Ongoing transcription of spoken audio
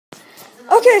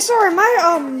Okay, sorry,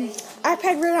 my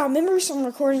iPad ran out of memory, so I'm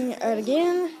recording it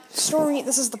again. Stormy,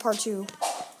 this is the part 2.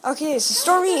 Okay, so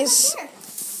Stormy is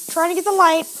trying to get the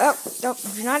light. Oh,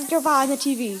 do not go by the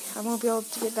TV. I won't be able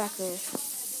to get back there.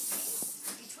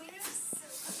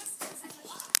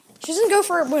 She doesn't go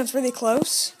for it when it's really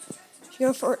close. She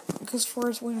goes for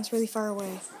it when it's really far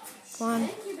away. Come on.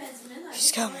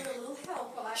 She's coming.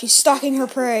 She's stalking her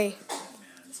prey.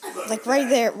 Like right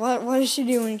there. What is she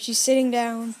doing? She's sitting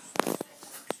down.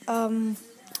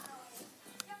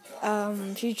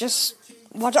 She just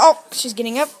watch. Oh, she's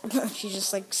getting up. She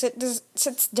just like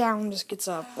sits down, just gets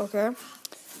up. Okay.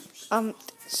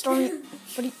 Stormy,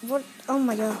 what? Oh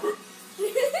my god.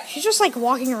 She's just like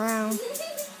walking around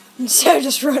instead of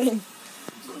just running.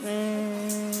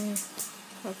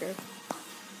 Okay.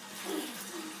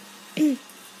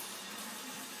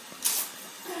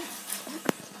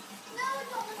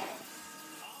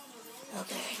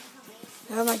 Okay.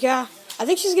 Oh my god. I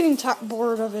think she's getting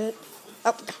bored of it.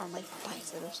 Oh, God, like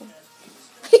bites it or something.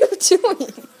 What are you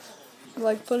doing?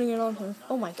 Like putting it on her.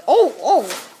 Oh my god. Oh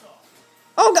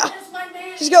god.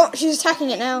 She's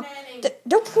attacking it now.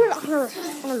 Don't put it on her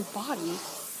body.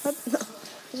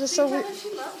 This is so weird.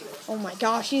 Oh my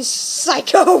gosh, she's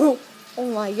psycho.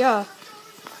 Oh my god.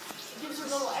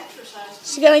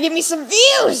 She's gonna give me some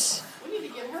views.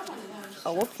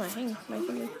 Oh, whoops, my finger.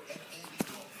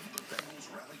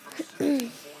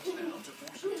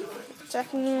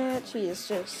 Checking it. She is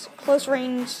just close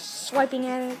range, swiping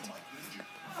at it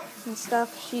and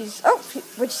stuff.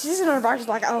 But she's in her box. She's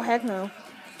like, oh heck no,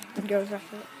 and goes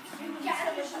after it.